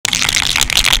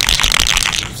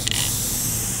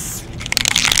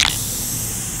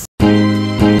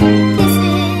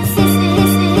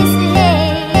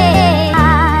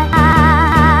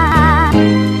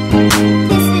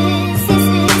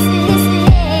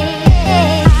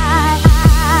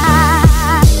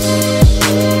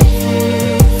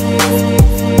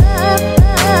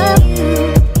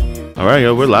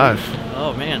go. We're live.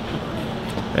 Oh, man.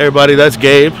 Hey, everybody, that's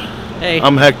Gabe. Hey.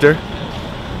 I'm Hector.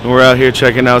 And we're out here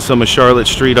checking out some of Charlotte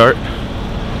street art.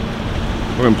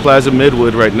 We're in Plaza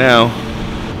Midwood right now.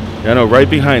 I know right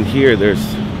behind here,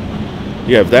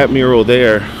 you have that mural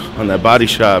there on that body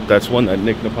shop. That's one that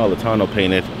Nick Napolitano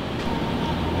painted.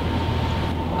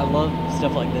 I love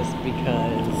stuff like this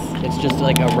because it's just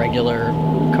like a regular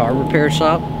car repair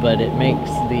shop, but it makes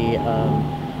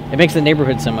the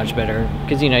neighborhood so much better.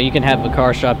 Because, you know, you can have a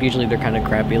car shop, usually they're kind of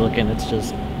crappy looking. It's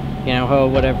just, you know, oh,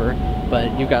 whatever.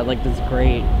 But you've got like this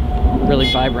great,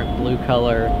 really vibrant blue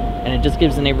color, and it just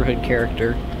gives the neighborhood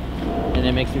character. And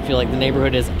it makes me feel like the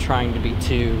neighborhood isn't trying to be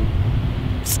too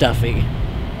stuffy.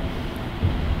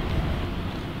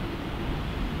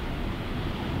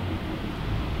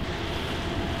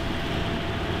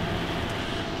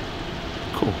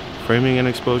 Cool. Framing and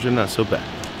exposure, not so bad.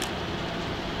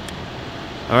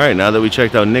 All right, now that we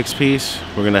checked out Nick's piece,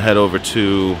 we're gonna head over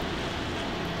to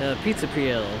Pizza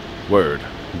Peel. Word.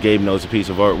 Gabe knows a piece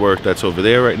of artwork that's over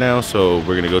there right now, so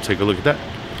we're gonna go take a look at that.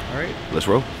 All right. Let's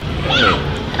roll.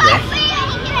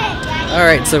 All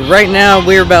right, so right now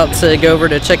we're about to go over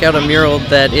to check out a mural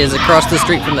that is across the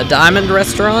street from the Diamond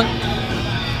restaurant.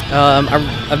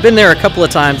 I've been there a couple of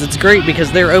times. It's great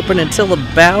because they're open until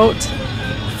about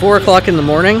 4 o'clock in the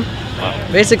morning.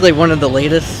 Basically one of the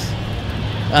latest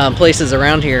places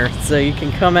around here. So you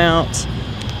can come out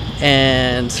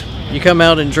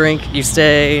and drink, you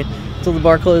stay till the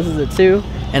bar closes at 2,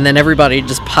 and then everybody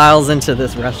just piles into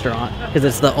this restaurant because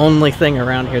it's the only thing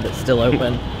around here that's still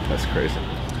open. That's crazy.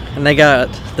 And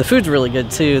the food's really good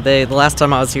too. The last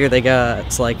time I was here, they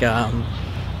got like had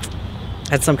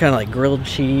some kind of like grilled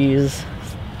cheese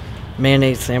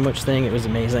mayonnaise sandwich thing. It was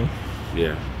amazing.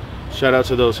 Yeah. Shout out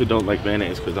to those who don't like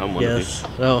mayonnaise, because I'm one of these.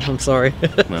 Oh, I'm sorry.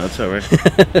 No, it's all right.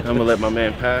 I'm gonna let my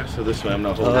man pass, so this way I'm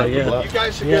not holding up the block. You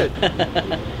guys are good.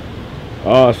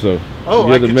 Awesome. Oh,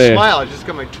 You're I the can man. smile. I just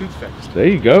got my tooth fixed. There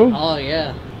you go. Oh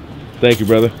yeah. Thank you,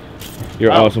 brother.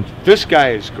 You're awesome. This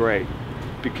guy is great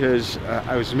because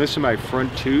I was missing my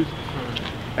front tooth,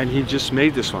 and he just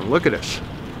made this one. Look at this.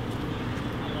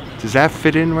 Does that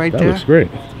fit in right there? That looks great.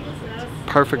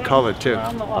 Perfect color too.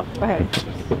 Go ahead.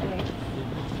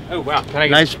 Oh wow! Can I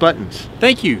get... Nice buttons.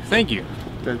 Thank you, thank you.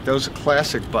 Those are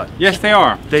classic buttons. Yes, they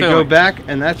are. They go back,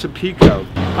 and that's a Pico.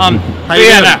 How you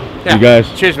doing? Yeah. You guys.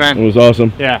 Cheers, man. It was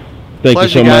awesome. Yeah. Thank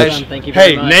Pleasure, you so guys. much. Thank you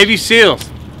very much. Navy SEALs.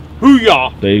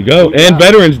 Hoo-yah. There you go. And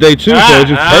Veterans Day too, so it's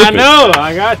just perfect. I know.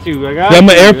 I got you. I'm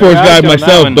an Air Force guy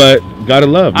myself, but gotta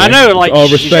love, man. I know. Like, all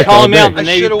respect. calling me all out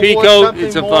day. the Navy Pico.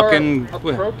 It's a fucking.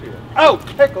 Appropriate. Oh,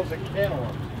 pickles and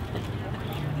cantaloupe.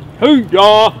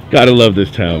 Hoo-yah. Gotta love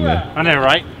this town, man. I know,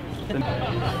 right?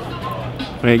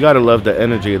 Man, you gotta love the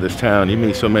energy of this town. You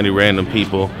meet so many random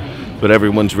people, but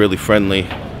everyone's really friendly.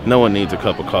 No one needs a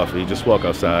cup of coffee. Just walk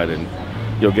outside and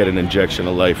you'll get an injection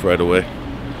of life right away.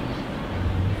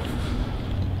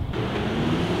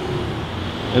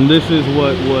 And this is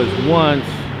what was once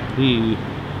the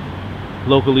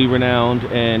locally renowned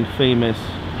and famous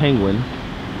Penguin.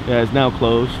 It has now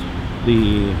closed.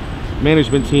 The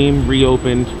management team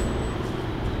reopened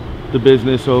the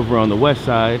business over on the west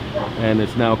side, and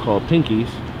it's now called Pinky's.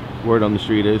 Word on the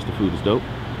street is the food is dope.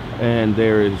 And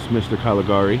there is Mr.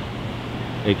 Caligari,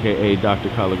 aka Dr.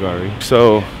 Caligari.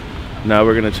 So now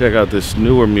we're gonna check out this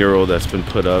newer mural that's been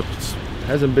put up. It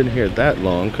hasn't been here that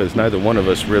long because neither one of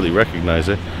us really recognize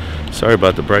it. Sorry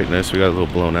about the brightness, we got a little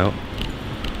blown out.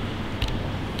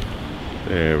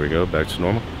 There we go, back to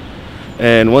normal.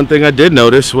 And one thing I did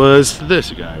notice was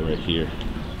this guy right here.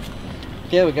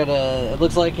 Yeah, we got it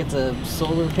looks like it's a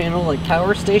solar panel, like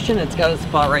power station. It's got a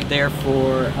spot right there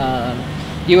for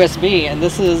USB, and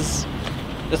this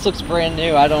looks brand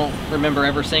new. I don't remember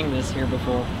ever seeing this here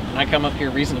before. I come up here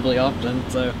reasonably often,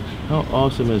 so. How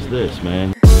awesome is this,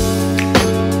 man?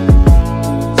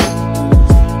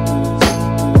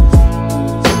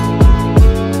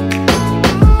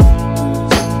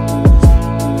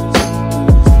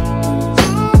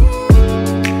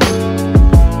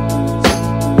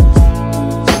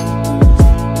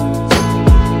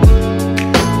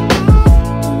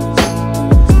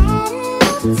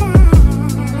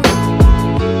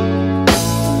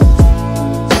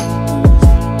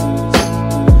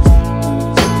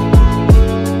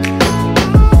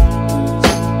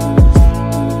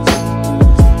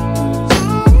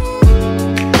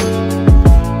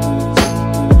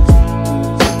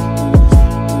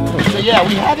 Yeah,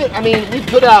 we haven't. I mean, we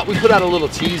put out a little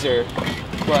teaser,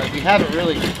 but we haven't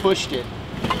really pushed it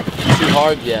too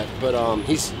hard yet. But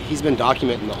he's been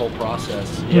documenting the whole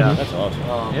process. Yeah, that's awesome.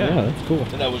 Yeah, that's cool.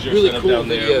 And that was your really setup cool down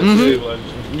there. video,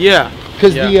 Yeah,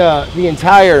 because the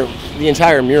entire the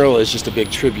entire mural is just a big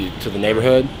tribute to the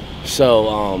neighborhood.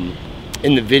 So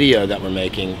in the video that we're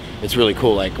making, it's really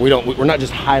cool. Like we're not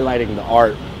just highlighting the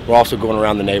art. We're also going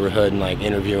around the neighborhood and like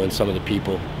interviewing some of the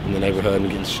people in the neighborhood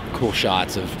and getting cool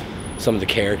shots of some of the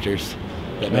characters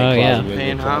that make Plaza Midwood.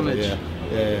 Paying homage.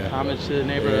 Yeah. Homage to the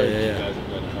neighborhood. Yeah. You guys have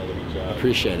done a hell of a job.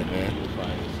 Appreciate it, man.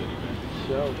 Beautifying the city,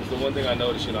 man. It's the one thing I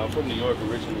noticed, you know, I'm from New York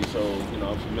originally, so, you know,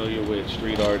 I'm familiar with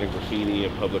street art and graffiti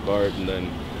and public art, and then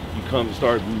you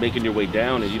start making your way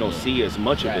down and you don't see as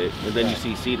much of it, and then you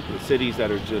see cities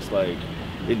that are just like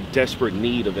in desperate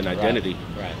need of an identity,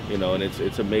 you know, and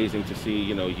it's amazing to see,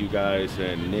 you know, you guys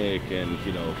and Nick and,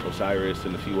 you know, Osiris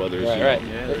and a few others. Right.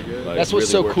 Yeah, like that's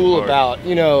what's really so cool hard about,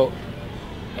 you know,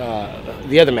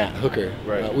 the other Matt, Hooker.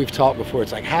 We've talked before.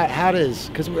 It's like how does,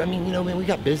 because I mean, you know, man, we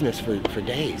got business for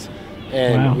days,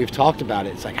 and we've talked about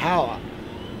it. It's like how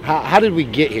did we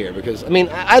get here? Because I mean,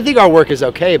 I think our work is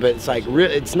okay, but it's like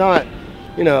it's not,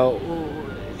 you know,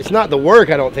 it's not the work.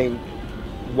 I don't think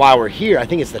why we're here. I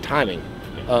think it's the timing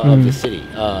of the city.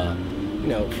 You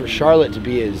know, for Charlotte to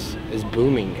be as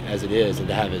booming as it is, and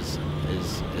to have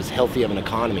as healthy of an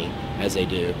economy as they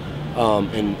do,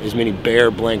 and as many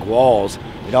bare blank walls,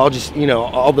 it all just, you know,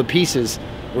 all the pieces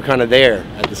were kind of there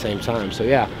at the same time. So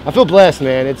yeah, I feel blessed,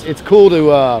 man. It's cool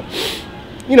to,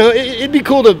 you know, it'd be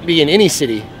cool to be in any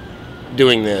city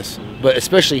doing this, but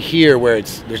especially here where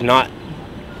there's not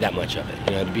that much of it.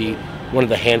 You know, to be one of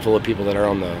the handful of people that are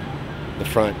on the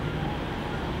front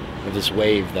of this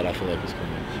wave that I feel like is coming.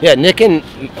 Yeah, Nick and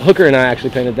Hooker and I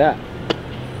actually painted that.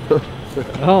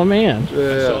 Oh man.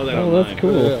 Yeah. That's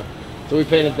cool. Yeah. So we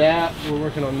painted that. We're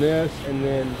working on this, and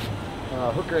then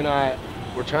Hooker and I,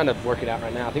 we're trying to work it out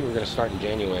right now. I think we're going to start in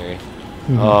January.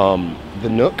 The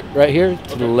Nook right here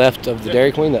to the left of the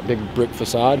Dairy Queen, that big brick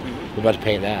facade, we're about to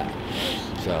paint that.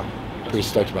 So pretty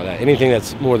stoked about that. Anything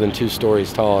that's more than 2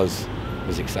 stories tall is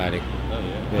exciting.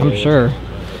 I'm sure.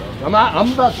 I'm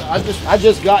about to, I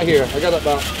just got here. I got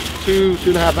about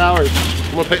 2.5 hours.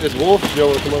 I'm gonna paint this wolf. You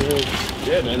want to come over here?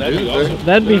 Yeah, man, that'd be awesome.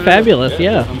 That'd be fabulous.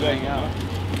 Yeah.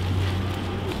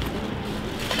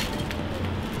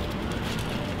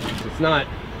 It's not.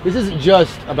 This isn't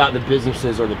just about the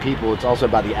businesses or the people. It's also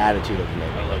about the attitude of the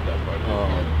neighborhood. I like that part.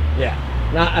 Yeah.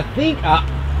 Now I think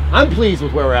I'm pleased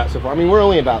with where we're at so far. I mean, we're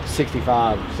only about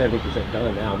 65-70%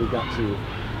 done now. We've got to.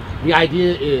 The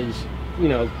idea is, you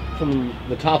know, from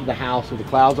the top of the house where the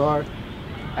clouds are,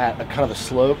 at a kind of a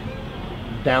slope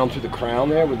down through the crown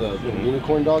there where the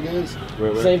unicorn dog is.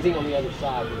 Same thing on the other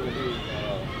side. We're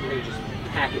gonna just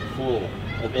pack it full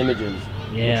of images.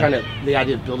 Yeah. The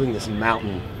idea of building this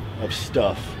mountain of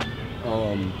stuff.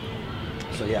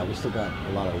 So yeah, we still got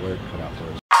a lot of work cut out for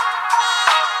us.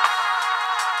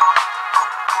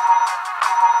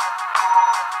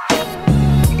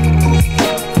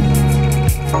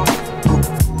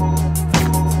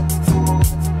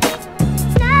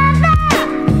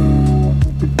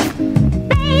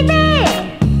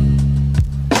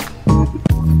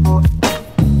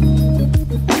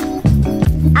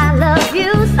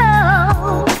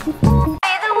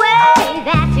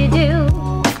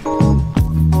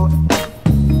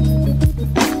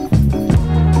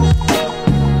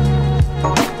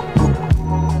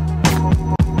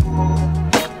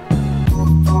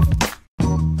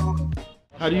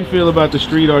 How do you feel about the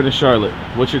street art in Charlotte?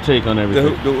 What's your take on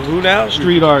everything? Who now?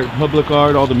 Street art, public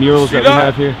art, all the murals Street that we art?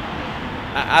 have here.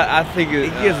 I think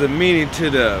it gives a meaning to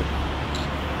the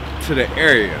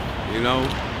area, you know,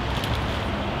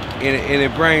 and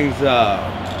it brings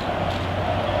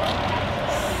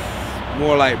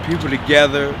more like people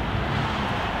together,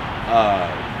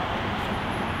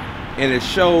 and it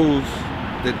shows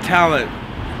the talent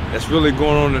that's really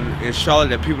going on in Charlotte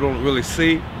that people don't really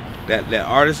see, that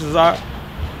artists are,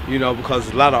 you know, because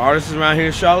there's a lot of artists around here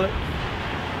in Charlotte,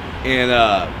 and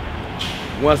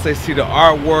once they see the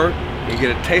artwork and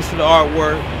get a taste of the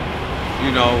artwork,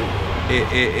 you know,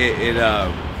 it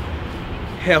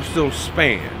helps them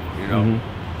span, you know.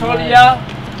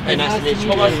 Hey, nice to meet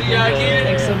you.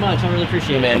 Thanks so much. I really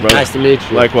appreciate it, Man, nice to meet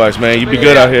you. Likewise, man. You be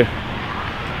good out here.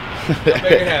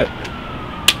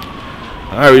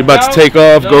 All right, we about to take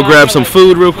off. Go grab some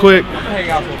food real quick. I'm gonna hang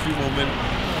out for a few more minutes.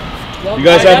 You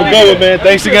guys have a good one, man.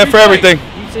 Thanks again for everything.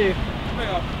 You too.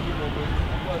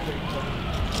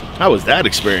 How was that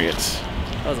experience?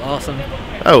 That was awesome.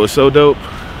 That was so dope.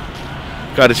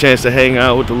 Got a chance to hang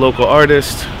out with the local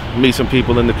artists, meet some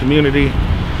people in the community.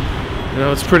 You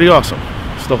know, it's pretty awesome.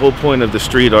 It's the whole point of the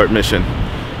street art mission,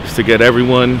 is to get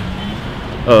everyone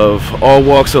of all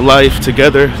walks of life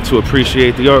together to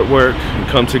appreciate the artwork and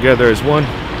come together as one.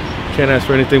 Can't ask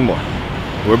for anything more.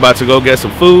 We're about to go get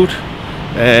some food,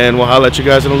 and we'll holler at you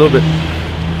guys in a little bit.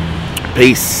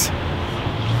 Peace.